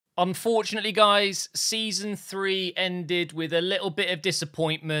Unfortunately, guys, Season 3 ended with a little bit of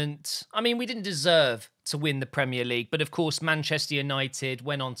disappointment. I mean, we didn't deserve to win the Premier League, but of course, Manchester United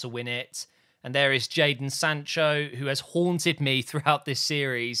went on to win it. And there is Jadon Sancho, who has haunted me throughout this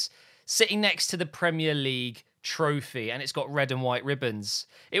series, sitting next to the Premier League trophy, and it's got red and white ribbons.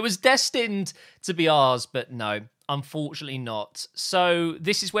 It was destined to be ours, but no, unfortunately not. So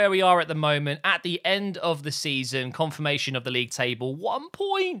this is where we are at the moment, at the end of the season, confirmation of the league table. 1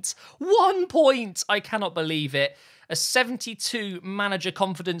 point! 1 point! I cannot believe it. A 72 manager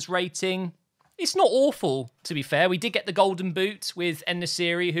confidence rating. It's not awful, to be fair. We did get the golden boot with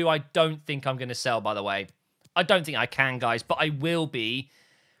En-Nesyri, who I don't think I'm going to sell, by the way. I don't think I can, guys, but I will be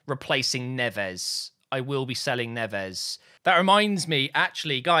replacing Neves. I will be selling Neves. That reminds me,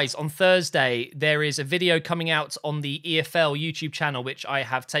 actually, guys, on Thursday, there is a video coming out on the EFL YouTube channel, which I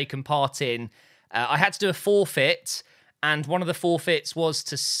have taken part in. I had to do a forfeit, and one of the forfeits was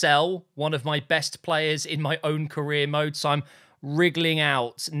to sell one of my best players in my own career mode, so I'm wriggling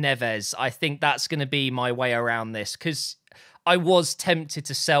out Neves. I think that's going to be my way around this, because I was tempted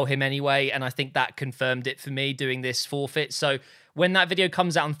to sell him anyway, and I think that confirmed it for me doing this forfeit. So when that video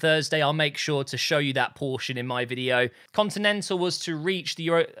comes out on Thursday, I'll make sure to show you that portion in my video. Continental was to reach the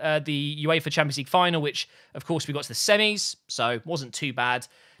UEFA Champions League final, which, of course, we got to the semis, so wasn't too bad.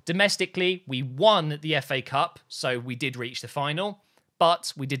 Domestically, we won the FA Cup, so we did reach the final,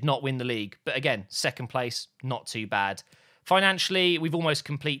 but we did not win the league. But again, second place, not too bad. Financially, we've almost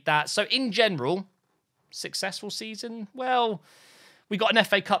complete that. So in general, successful season? Well, we got an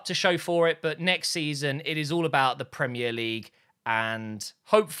FA Cup to show for it, but next season, it is all about the Premier League and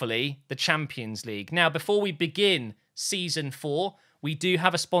hopefully the Champions League. Now, before we begin Season 4, we do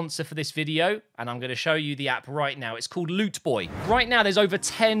have a sponsor for this video, and I'm going to show you the app right now. It's called Loot Boy. Right now, there's over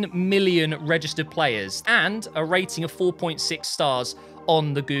 10 million registered players and a rating of 4.6 stars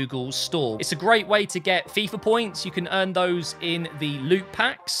on the Google Store. It's a great way to get FIFA points. You can earn those in the loot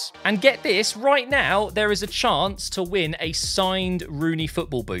packs. And get this, right now, there is a chance to win a signed Rooney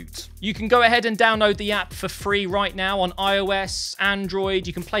football boot. You can go ahead and download the app for free right now on iOS, Android.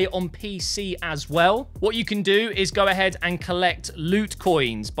 You can play it on PC as well. What you can do is go ahead and collect loot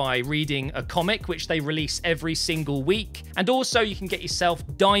coins by reading a comic, which they release every single week. And also you can get yourself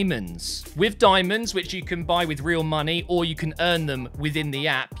diamonds. With diamonds, which you can buy with real money, or you can earn them within the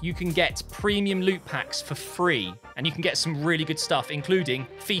app, you can get premium loot packs for free. And you can get some really good stuff, including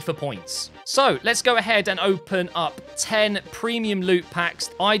FIFA points. So let's go ahead and open up 10 premium loot packs.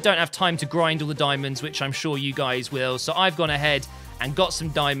 I don't have time to grind all the diamonds, which I'm sure you guys will. So I've gone ahead and got some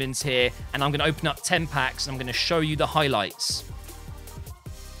diamonds here, and I'm going to open up 10 packs, and I'm going to show you the highlights.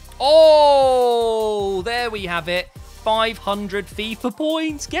 Oh, there we have it. 500 FIFA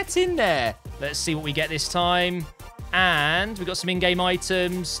points. Get in there. Let's see what we get this time. And we got some in-game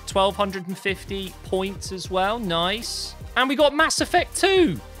items, 1,250 points as well. Nice. And we got Mass Effect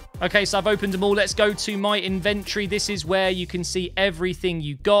 2. Okay, so I've opened them all. Let's go to my inventory. This is where you can see everything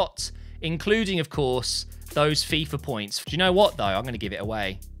you got, including, of course, those FIFA points. Do you know what, though? I'm going to give it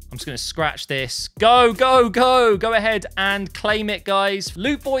away. I'm just going to scratch this. Go, go, go. Go ahead and claim it, guys.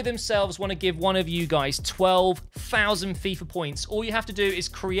 Loot Boy themselves want to give one of you guys 12,000 FIFA points. All you have to do is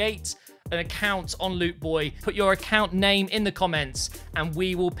create an account on Loot Boy, put your account name in the comments, and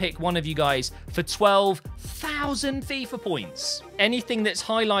we will pick one of you guys for 12,000 FIFA points. Anything that's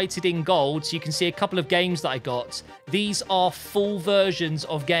highlighted in gold, so you can see a couple of games that I got, these are full versions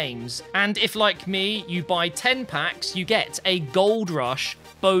of games. And if, like me, you buy 10 packs, you get a Gold Rush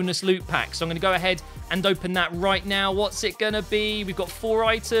bonus loot pack. So I'm going to go ahead and open that right now. What's it going to be? We've got 4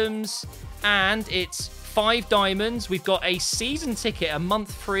 items, and it's 5 diamonds. We've got a season ticket, a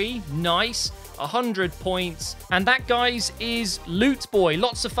month free. Nice. 100 points. And that, guys, is Loot Boy.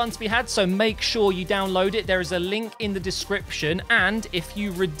 Lots of fun to be had, so make sure you download it. There is a link in the description. And if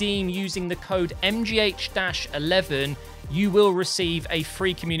you redeem using the code MGH-11, you will receive a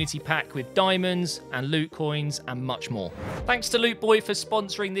free community pack with diamonds and loot coins and much more. Thanks to Loot Boy for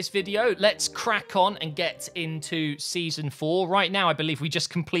sponsoring this video. Let's crack on and get into Season 4. Right now, I believe we just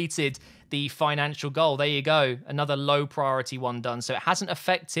completed the financial goal. There you go. Another low priority one done. So it hasn't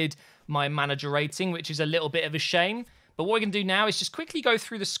affected my manager rating, which is a little bit of a shame. But what we're going to do now is just quickly go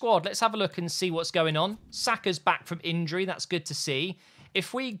through the squad. Let's have a look and see what's going on. Saka's back from injury. That's good to see.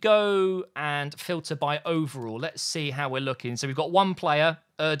 If we go and filter by overall, let's see how we're looking. So we've got one player,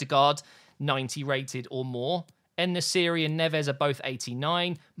 Erdegaard, 90 rated or more. En-Nesyri and Neves are both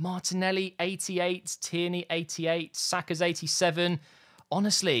 89. Martinelli, 88. Tierney, 88. Saka's 87.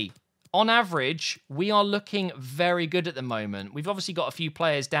 Honestly, on average, we are looking very good at the moment. We've obviously got a few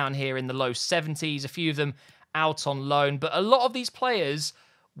players down here in the low 70s, a few of them out on loan, but a lot of these players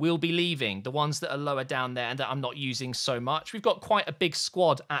will be leaving, the ones that are lower down there and that I'm not using so much. We've got quite a big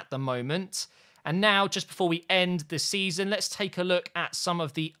squad at the moment. And now, just before we end the season, let's take a look at some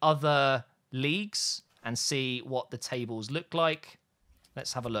of the other leagues and see what the tables look like.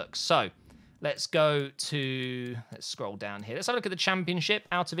 Let's have a look. So, let's scroll down here. Let's have a look at the Championship,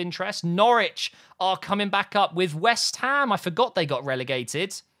 out of interest. Norwich are coming back up with West Ham. I forgot they got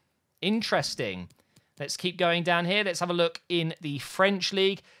relegated. Interesting. Let's keep going down here. Let's have a look in the French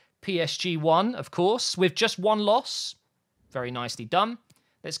League. PSG won, of course, with just one loss. Very nicely done.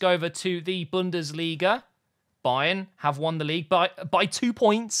 Let's go over to the Bundesliga. Bayern have won the league by 2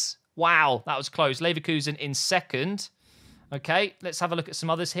 points. Wow, that was close. Leverkusen in second. Okay, let's have a look at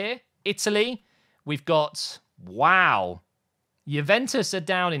some others here. Italy, we've got, wow, Juventus are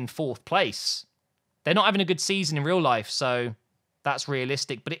down in 4th place. They're not having a good season in real life, so that's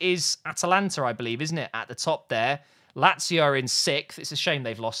realistic. But it is Atalanta, I believe, isn't it, at the top there. Lazio are in 6th. It's a shame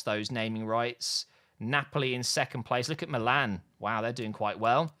they've lost those naming rights. Napoli in 2nd place. Look at Milan. Wow, they're doing quite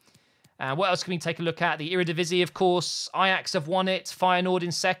well. What else can we take a look at? The Eredivisie, of course. Ajax have won it. Feyenoord in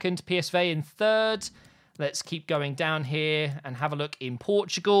 2nd. PSV in 3rd. Let's keep going down here and have a look in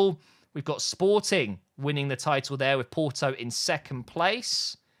Portugal. We've got Sporting winning the title there with Porto in 2nd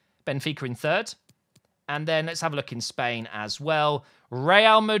place. Benfica in 3rd. And then let's have a look in Spain as well.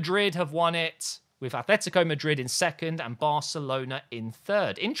 Real Madrid have won it with Atletico Madrid in 2nd and Barcelona in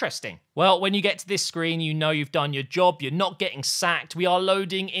 3rd. Interesting. Well, when you get to this screen, you know you've done your job. You're not getting sacked. We are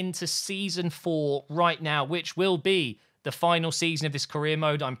loading into Season 4 right now, which will be the final season of this career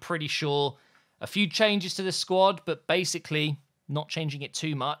mode, I'm pretty sure. A few changes to the squad, but basically not changing it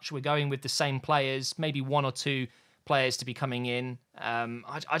too much. We're going with the same players, maybe 1 or 2 players to be coming in.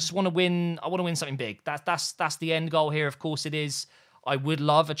 I just want to win. I want to win something big. That's the end goal here. Of course it is. I would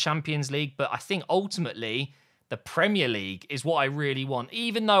love a Champions League, but I think ultimately the Premier League is what I really want.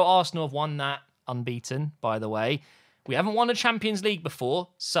 Even though Arsenal have won that unbeaten, by the way, we haven't won a Champions League before,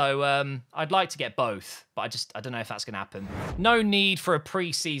 so I'd like to get both, but I don't know if that's going to happen. No need for a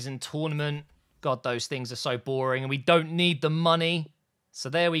pre-season tournament. God, those things are so boring, and we don't need the money. So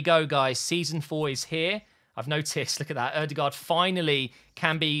there we go, guys. Season 4 is here. I've noticed, look at that, Ødegaard finally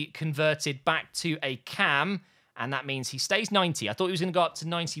can be converted back to a cam, and that means he stays 90. I thought he was going to go up to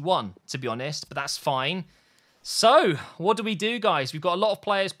 91, to be honest, but that's fine. So, what do we do, guys? We've got a lot of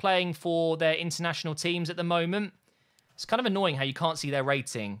players playing for their international teams at the moment. It's kind of annoying how you can't see their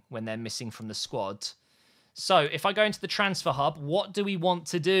rating when they're missing from the squad. So, if I go into the transfer hub, what do we want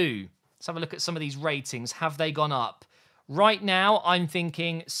to do? Let's have a look at some of these ratings. Have they gone up? Right now, I'm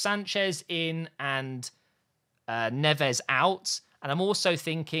thinking Sanchez in and Neves out. And I'm also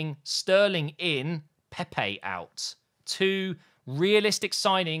thinking Sterling in, Pepe out. 2 realistic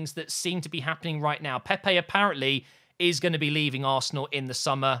signings that seem to be happening right now. Pepe apparently is going to be leaving Arsenal in the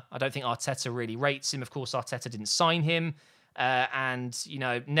summer. I don't think Arteta really rates him. Of course, Arteta didn't sign him. And, you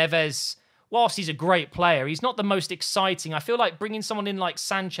know, Neves, whilst he's a great player, he's not the most exciting. I feel like bringing someone in like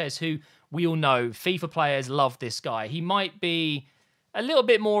Sanchez, who we all know, FIFA players love this guy. He might be a little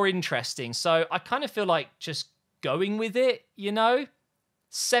bit more interesting. So I kind of feel like just going with it, you know?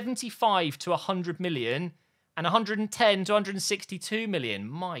 75 to 100 million and 110 to 162 million.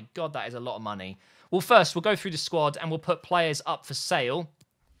 My God, that is a lot of money. Well, first, we'll go through the squad and we'll put players up for sale.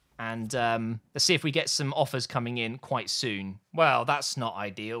 And let's see if we get some offers coming in quite soon. Well, that's not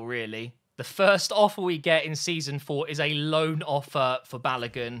ideal, really. The first offer we get in Season 4 is a loan offer for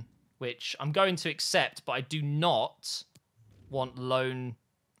Balogun, which I'm going to accept, but I do not want loan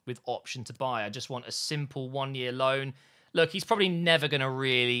with option to buy. I just want a simple 1-year loan. Look, he's probably never going to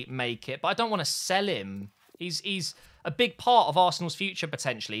really make it, but I don't want to sell him. He's a big part of Arsenal's future,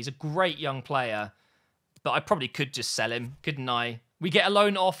 potentially. He's a great young player, but I probably could just sell him, couldn't I? We get a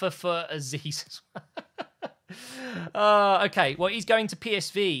loan offer for Aziz. Okay, well, he's going to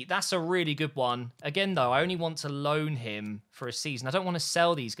PSV. That's a really good one. Again, though, I only want to loan him for a season. I don't want to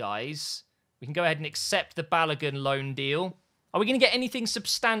sell these guys. We can go ahead and accept the Balogun loan deal. Are we going to get anything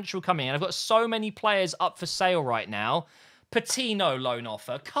substantial coming in? I've got so many players up for sale right now. Patino loan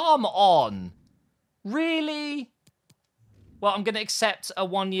offer. Come on. Really? Well, I'm going to accept a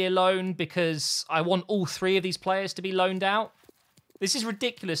 1-year loan because I want all 3 of these players to be loaned out. This is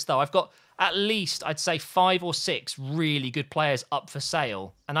ridiculous, though. I've got at least, I'd say, 5 or 6 really good players up for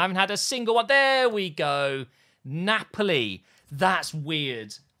sale. And I haven't had a single one. There we go. Napoli. That's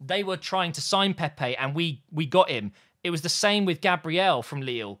weird. They were trying to sign Pepe, and we got him. It was the same with Gabriel from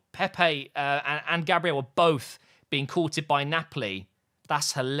Lille. Pepe and Gabriel were both being courted by Napoli.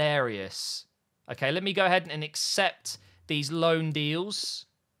 That's hilarious. Okay, let me go ahead and accept these loan deals.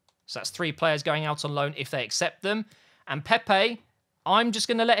 So that's 3 players going out on loan if they accept them. And Pepe, I'm just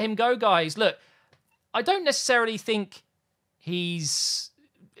going to let him go, guys. Look, I don't necessarily think he's...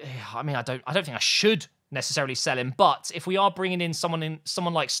 I mean, I don't think I should necessarily sell him, but if we are bringing in someone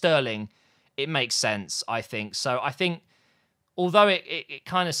like Sterling, it makes sense, I think. So I think, although it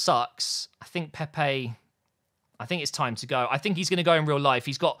kind of sucks, I think Pepe... I think it's time to go. I think he's going to go in real life.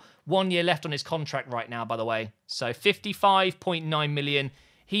 He's got 1 year left on his contract right now, by the way. So 55.9 million.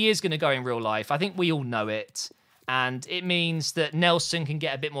 He is going to go in real life. I think we all know it. And it means that Nelson can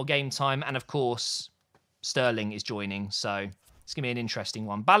get a bit more game time. And of course, Sterling is joining. So it's going to be an interesting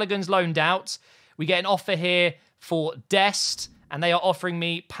one. Balogun's loaned out. We get an offer here for Dest. And they are offering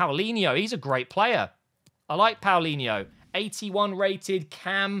me Paulinho. He's a great player. I like Paulinho. 81 rated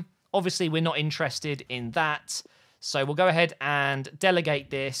Cam. Obviously, we're not interested in that. So we'll go ahead and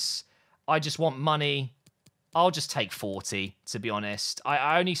delegate this. I just want money. I'll just take 40, to be honest.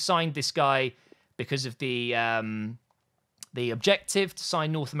 I only signed this guy because of the objective to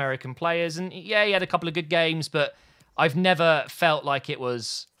sign North American players. And yeah, he had a couple of good games, but I've never felt like it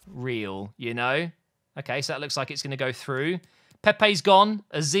was real, you know? Okay, so that looks like it's going to go through. Pepe's gone.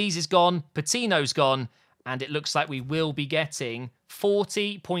 Aziz is gone. Patino's gone. And it looks like we will be getting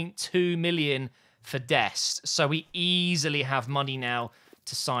 40.2 million for Dest. So we easily have money now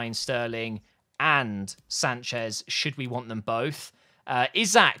to sign Sterling and Sanchez, should we want them both.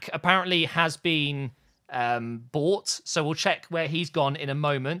 Isaac apparently has been bought, so we'll check where he's gone in a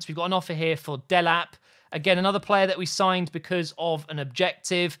moment. We've got an offer here for Delap. Again, another player that we signed because of an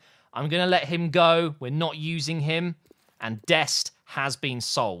objective. I'm going to let him go. We're not using him. And Dest has been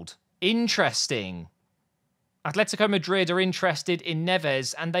sold. Interesting. Atletico Madrid are interested in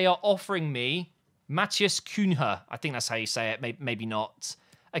Neves, and they are offering me Matthias Cunha. I think that's how you say it, maybe not.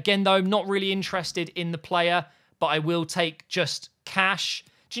 Again, though, I'm not really interested in the player, but I will take just cash.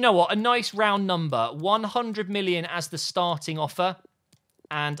 Do you know what? A nice round number. 100 million as the starting offer,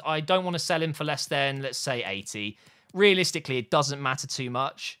 and I don't want to sell him for less than, let's say, 80. Realistically, it doesn't matter too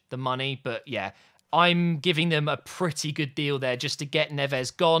much, the money, but yeah, I'm giving them a pretty good deal there just to get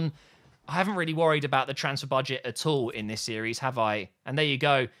Neves gone. I haven't really worried about the transfer budget at all in this series, have I? And there you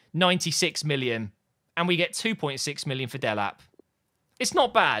go, 96 million. And we get 2.6 million for Delap. It's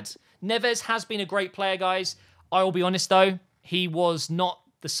not bad. Neves has been a great player, guys. I will be honest, though. He was not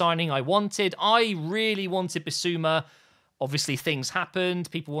the signing I wanted. I really wanted Bissouma. Obviously, things happened.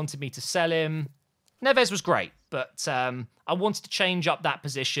 People wanted me to sell him. Neves was great, but I wanted to change up that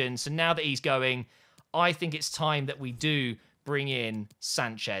position. So now that he's going, I think it's time that we do bring in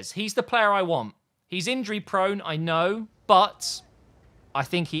Sanchez. He's the player I want. He's injury prone, I know, but I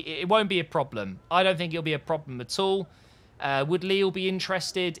think it won't be a problem. I don't think it'll be a problem at all. Would Lille be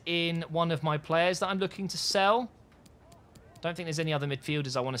interested in one of my players that I'm looking to sell? Don't think there's any other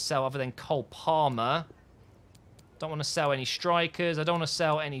midfielders I want to sell other than Cole Palmer. Don't want to sell any strikers. I don't want to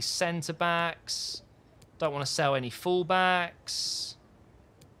sell any centre-backs. Don't want to sell any full-backs.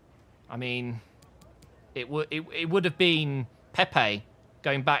 I mean, it would have been Pepe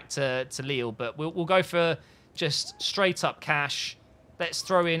going back to Lille, but we'll go for just straight up cash. Let's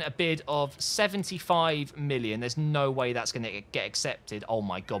throw in a bid of 75 million. There's no way that's going to get accepted. Oh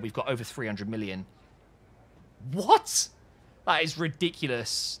my god, we've got over 300 million. What? That is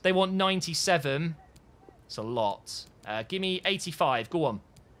ridiculous. They want 97. It's a lot. Give me 85. Go on.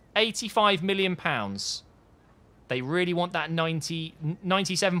 85 million pounds. They really want that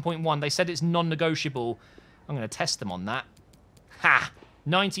 97.1. They said it's non-negotiable. I'm going to test them on that. Ha!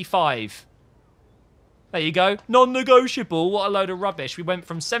 95. There you go. Non-negotiable. What a load of rubbish. We went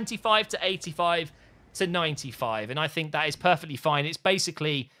from 75 to 85 to 95. And I think that is perfectly fine. It's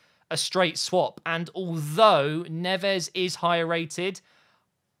basically a straight swap. And although Neves is higher rated,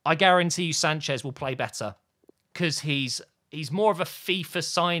 I guarantee you Sanchez will play better. Because he's more of a FIFA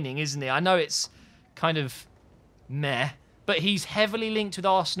signing, isn't he? I know it's kind of meh, but he's heavily linked with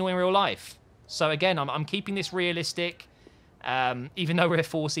Arsenal in real life. So again, I'm keeping this realistic, even though we're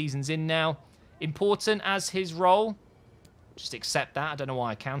 4 seasons in now. Important as his role, just accept that. I don't know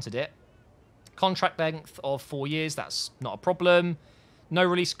why I counted it. Contract length of 4 years, that's not a problem. No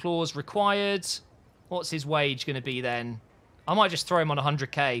release clause required. What's his wage going to be then? I might just throw him on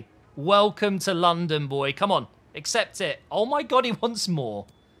 100k. Welcome to London, boy. Come on, accept it. Oh my god, he wants more.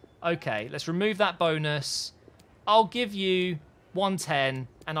 Okay, let's remove that bonus. I'll give you 110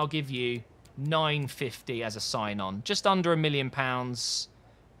 and I'll give you 950 as a sign-on. Just under £1 million.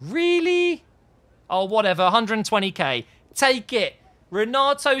 Really? Oh, whatever. 120k. Take it.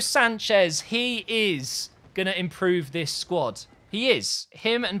 Renato Sanchez, he is going to improve this squad. He is.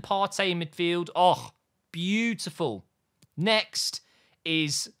 Him and Partey midfield. Oh, beautiful. Next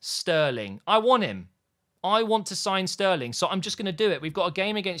is Sterling. I want him. I want to sign Sterling, so I'm just going to do it. We've got a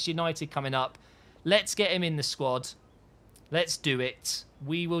game against United coming up. Let's get him in the squad. Let's do it.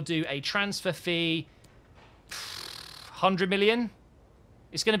 We will do a transfer fee. 100 million.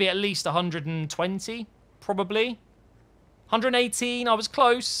 It's going to be at least 120, probably. 118, I was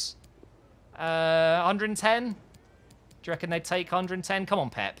close. 110. Do you reckon they'd take 110? Come on,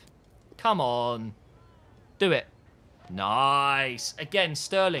 Pep. Come on. Do it. Nice. Again,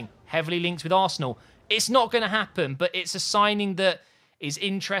 Sterling, heavily linked with Arsenal. It's not going to happen, but it's a signing that is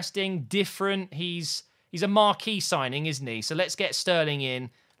interesting, different. He's a marquee signing, isn't he? So let's get Sterling in.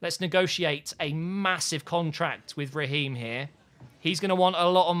 Let's negotiate a massive contract with Raheem here. He's going to want a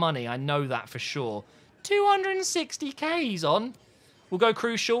lot of money. I know that for sure. 260k he's on. We'll go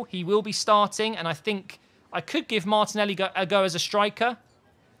crucial. He will be starting, and I think I could give Martinelli a go as a striker.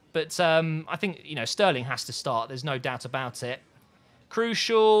 But I think, you know, Sterling has to start. There's no doubt about it.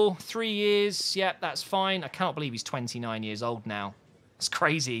 Crucial, 3 years. Yep, that's fine. I cannot believe he's 29 years old now. It's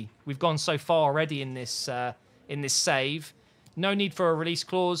crazy. We've gone so far already in this save. No need for a release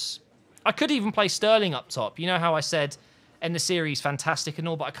clause. I could even play Sterling up top. You know how I said end the series fantastic and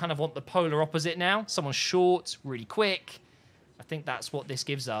all, but I kind of want the polar opposite now. Someone short, really quick. I think that's what this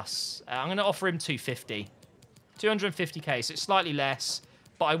gives us. I'm going to offer him 250. 250k, so it's slightly less,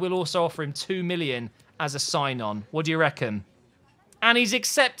 but I will also offer him 2 million as a sign-on. What do you reckon? And he's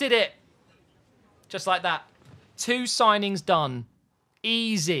accepted it. Just like that. 2 signings done.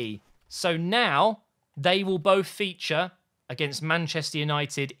 Easy. So now they will both feature against Manchester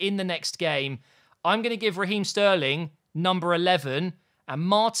United in the next game. I'm going to give Raheem Sterling number 11 and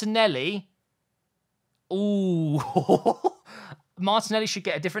Martinelli. Ooh. Martinelli should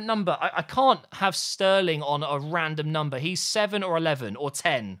get a different number. I can't have Sterling on a random number. He's 7 or 11 or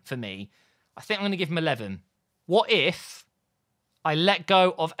 10 for me. I think I'm going to give him 11. What if I let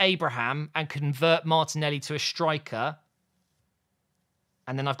go of Abraham and convert Martinelli to a striker,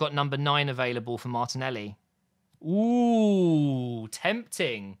 and then I've got number 9 available for Martinelli? Ooh,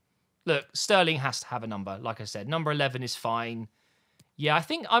 tempting. Look, Sterling has to have a number. Like I said, number 11 is fine. Yeah, I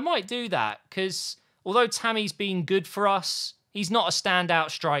think I might do that because although Tammy's been good for us, he's not a standout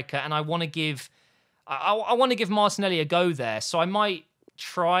striker, and I want to give Martinelli a go there. So I might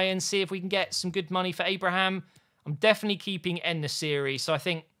try and see if we can get some good money for Abraham. I'm definitely keeping En-Nesyri, so I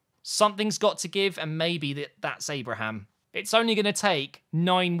think something's got to give, and maybe that's Abraham. It's only going to take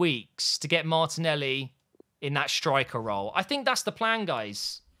 9 weeks to get Martinelli in that striker role. I think that's the plan,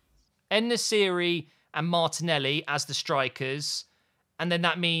 guys. En-Nesyri and Martinelli as the strikers, and then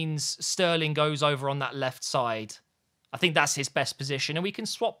that means Sterling goes over on that left side. I think that's his best position, and we can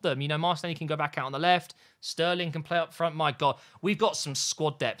swap them. You know, Martinelli can go back out on the left. Sterling can play up front. My God, we've got some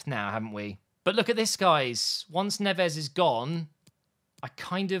squad depth now, haven't we? But look at this, guys. Once Neves is gone, I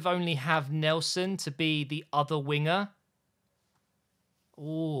kind of only have Nelson to be the other winger.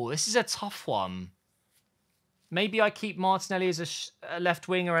 Oh, this is a tough one. Maybe I keep Martinelli as a left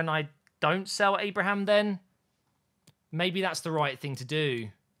winger and I don't sell Abraham then. Maybe that's the right thing to do.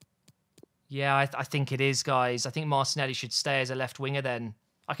 Yeah, I think it is, guys. I think Martinelli should stay as a left winger then.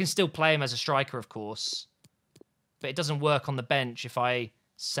 I can still play him as a striker, of course. But it doesn't work on the bench if I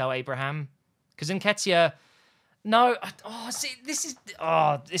sell Abraham. Because Nketiah... No, see, this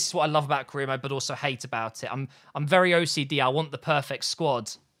is what I love about career mode, but also hate about it. I'm very OCD. I want the perfect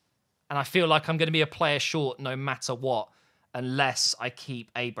squad. And I feel like I'm going to be a player short no matter what, unless I keep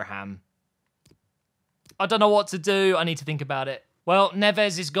Abraham. I don't know what to do. I need to think about it. Well,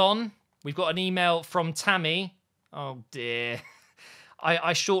 Neves is gone. We've got an email from Tammy. Oh, dear.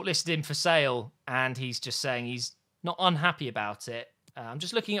 I shortlisted him for sale, and he's just saying he's not unhappy about it. I'm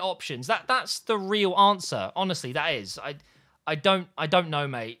just looking at options. That's the real answer. Honestly, that is. I don't know,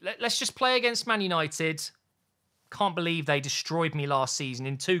 mate. Let's just play against Man United. Can't believe they destroyed me last season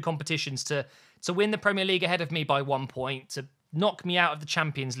in 2 competitions to win the Premier League ahead of me by 1 point, to knock me out of the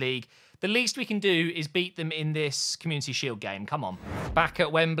Champions League. The least we can do is beat them in this Community Shield game. Come on. Back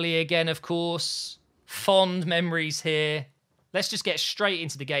at Wembley again, of course. Fond memories here. Let's just get straight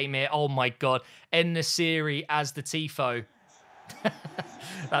into the game here. Oh my God. En-Nesyri as the Tifo.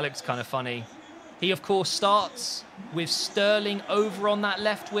 That looks kind of funny. He, of course, starts with Sterling over on that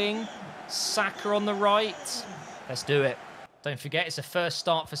left wing. Saka on the right. Let's do it. Don't forget, it's a first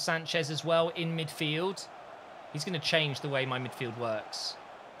start for Sanchez as well in midfield. He's going to change the way my midfield works.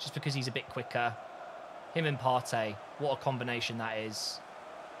 Just because he's a bit quicker. Him and Partey. What a combination that is.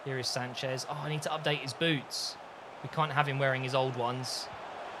 Here is Sanchez. Oh, I need to update his boots. We can't have him wearing his old ones.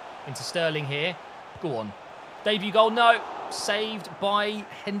 Into Sterling here. Go on. Debut goal. No. Saved by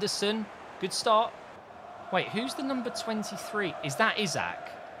Henderson. Good start. Wait, who's the number 23? Is that Isaac?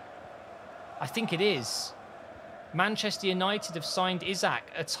 I think it is. Manchester United have signed Isak,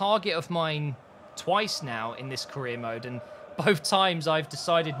 a target of mine twice now in this career mode, and both times I've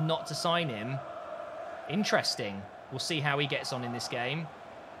decided not to sign him. Interesting. We'll see how he gets on in this game.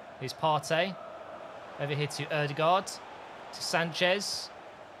 Here's Partey. Over here to Ødegaard. To Sanchez.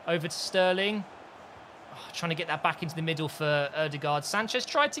 Over to Sterling. Oh, trying to get that back into the middle for Ødegaard. Sanchez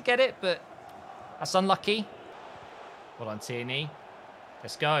tried to get it, but that's unlucky. Well done, Tierney.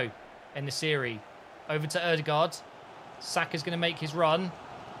 Let's go. End the series. Over to Ødegaard. Saka's going to make his run.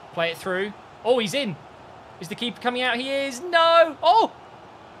 Play it through. Oh, he's in. Is the keeper coming out? He is. No. Oh!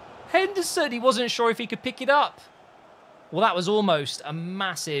 Henderson. He wasn't sure if he could pick it up. Well, that was almost a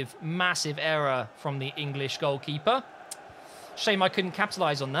massive, massive error from the English goalkeeper. Shame I couldn't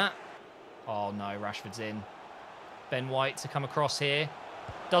capitalise on that. Oh, no. Rashford's in. Ben White to come across here.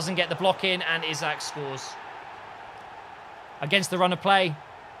 Doesn't get the block in, and Isak scores. Against the run of play,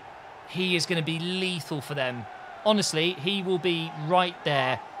 he is going to be lethal for them. Honestly, he will be right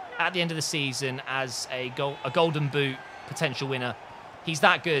there at the end of the season as a golden boot potential winner. He's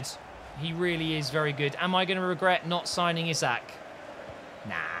that good. He really is very good. Am I going to regret not signing Isak?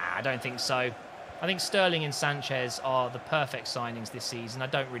 Nah, I don't think so. I think Sterling and Sanchez are the perfect signings this season. I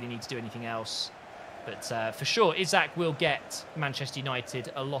don't really need to do anything else. But for sure, Isak will get Manchester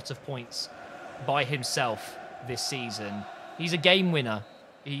United a lot of points by himself this season. He's a game winner.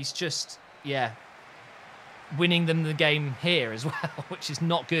 He's just, yeah, winning them the game here as well, which is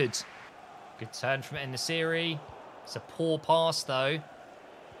not good. Good turn from En-Nesyri. It's a poor pass, though.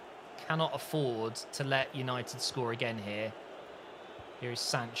 Cannot afford to let United score again here. Here is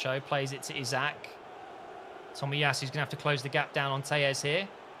Sancho. Plays it to Isak. Tomiyasu's going to have to close the gap down on Tellez here.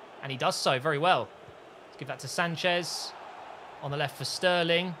 And he does so very well. Let's give that to Sanchez. On the left for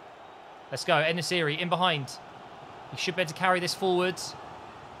Sterling. Let's go. En-Nesyri in behind. He should be able to carry this forward.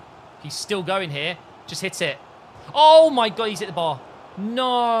 He's still going here. Just hit it. Oh my God, he's hit the bar.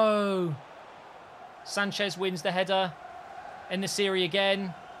 No. Sanchez wins the header. En-Nesyri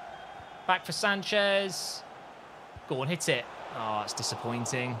again. Back for Sanchez. Go on, hit it. Oh, that's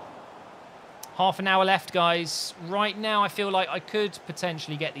disappointing. Half an hour left, guys. Right now, I feel like I could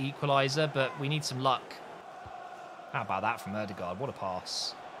potentially get the equaliser, but we need some luck. How about that from Ødegaard? What a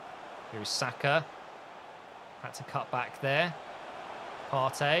pass. Here is Saka. Had to cut back there.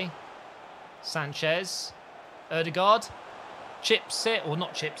 Partey. Sanchez. Ødegaard. Chips it, or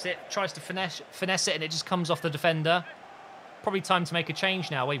not chips it. Tries to finesse it, and it just comes off the defender. Probably time to make a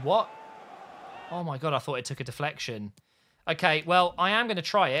change now. Wait, what? Oh my God, I thought it took a deflection. Okay, well, I am going to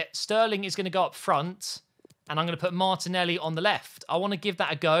try it. Sterling is going to go up front, and I'm going to put Martinelli on the left. I want to give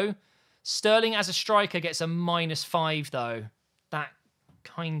that a go. Sterling as a striker gets a -5, though. That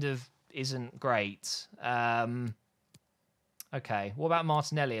kind of isn't great. Okay, what about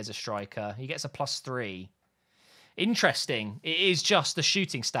Martinelli as a striker? He gets a +3. Interesting. It is just the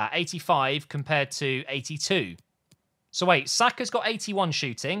shooting stat. 85 compared to 82. So wait, Saka's got 81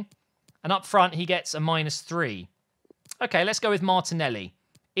 shooting, and up front he gets a -3. Okay, let's go with Martinelli.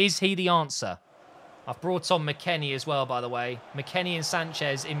 Is he the answer? I've brought on McKennie as well, by the way. McKennie and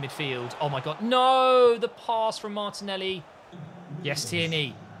Sanchez in midfield. Oh my God. No! The pass from Martinelli. Yes,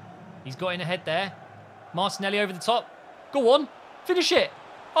 Tierney. He's got in ahead there. Martinelli over the top. Go on. Finish it.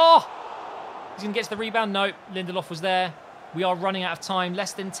 Oh! He's going to get to the rebound. No, Lindelof was there. We are running out of time.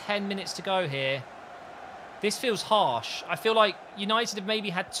 Less than 10 minutes to go here. This feels harsh. I feel like United have maybe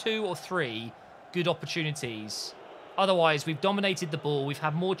had 2 or 3 good opportunities. Otherwise, we've dominated the ball. We've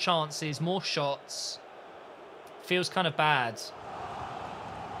had more chances, more shots. Feels kind of bad.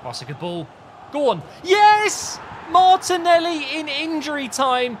 Oh, that's a good ball. Go on. Yes! Martinelli in injury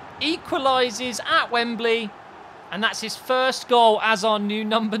time equalises at Wembley. And that's his first goal as our new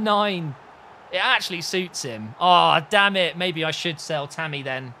number 9. It actually suits him. Oh, damn it. Maybe I should sell Tammy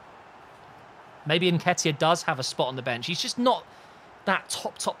then. Maybe Nketiah does have a spot on the bench. He's just not that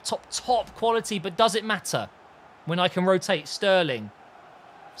top quality, but does it matter? When I can rotate Sterling,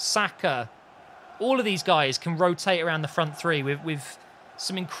 Saka, all of these guys can rotate around the front three with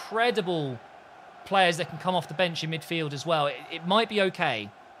some incredible players that can come off the bench in midfield as well. It might be okay.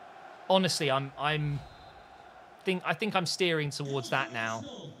 Honestly, I think I'm steering towards that now.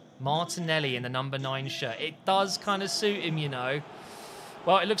 Martinelli in the number 9 shirt. It does kind of suit him, you know.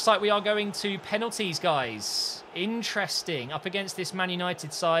 Well, it looks like we are going to penalties, guys. Interesting. Up against this Man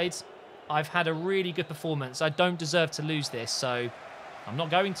United side, I've had a really good performance. I don't deserve to lose this, so I'm not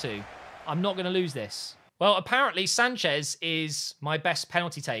going to. I'm not going to lose this. Well, apparently Sanchez is my best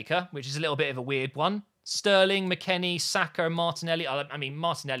penalty taker, which is a little bit of a weird one. Sterling, McKennie, Saka, and Martinelli. I mean,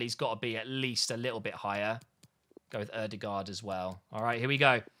 Martinelli's got to be at least a little bit higher. Go with Ødegaard as well. All right, here we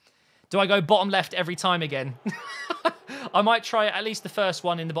go. Do I go bottom left every time again? I might try at least the first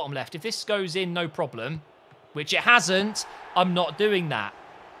one in the bottom left. If this goes in, no problem, which it hasn't, I'm not doing that.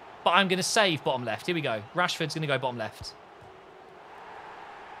 But I'm going to save bottom left. Here we go. Rashford's going to go bottom left.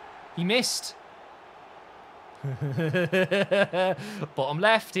 He missed. Bottom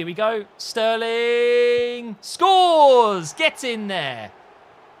left. Here we go. Sterling scores. Get in there.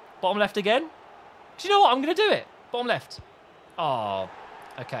 Bottom left again. Do you know what? I'm going to do it. Bottom left. Oh,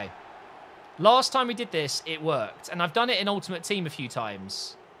 okay. Last time we did this, it worked. And I've done it in Ultimate Team a few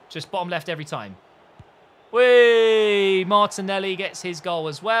times. Just bottom left every time. Whee! Martinelli gets his goal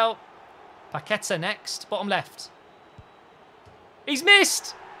as well. Paqueta next. Bottom left. He's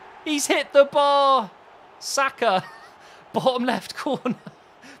missed! He's hit the bar! Saka. Bottom left corner.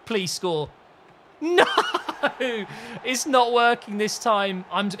 Please score. No! It's not working this time.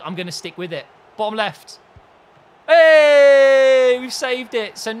 I'm going to stick with it. Bottom left. Hey! We've saved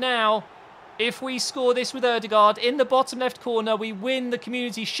it. So now, if we score this with Ødegaard in the bottom left corner, we win the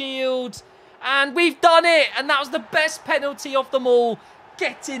Community Shield. And we've done it! And that was the best penalty of them all.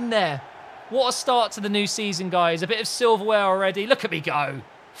 Get in there. What a start to the new season, guys. A bit of silverware already. Look at me go.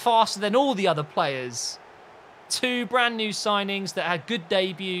 Faster than all the other players. 2 brand new signings that had good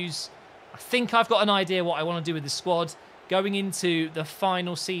debuts. I think I've got an idea what I want to do with the squad going into the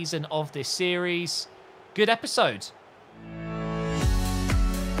final season of this series. Good episode.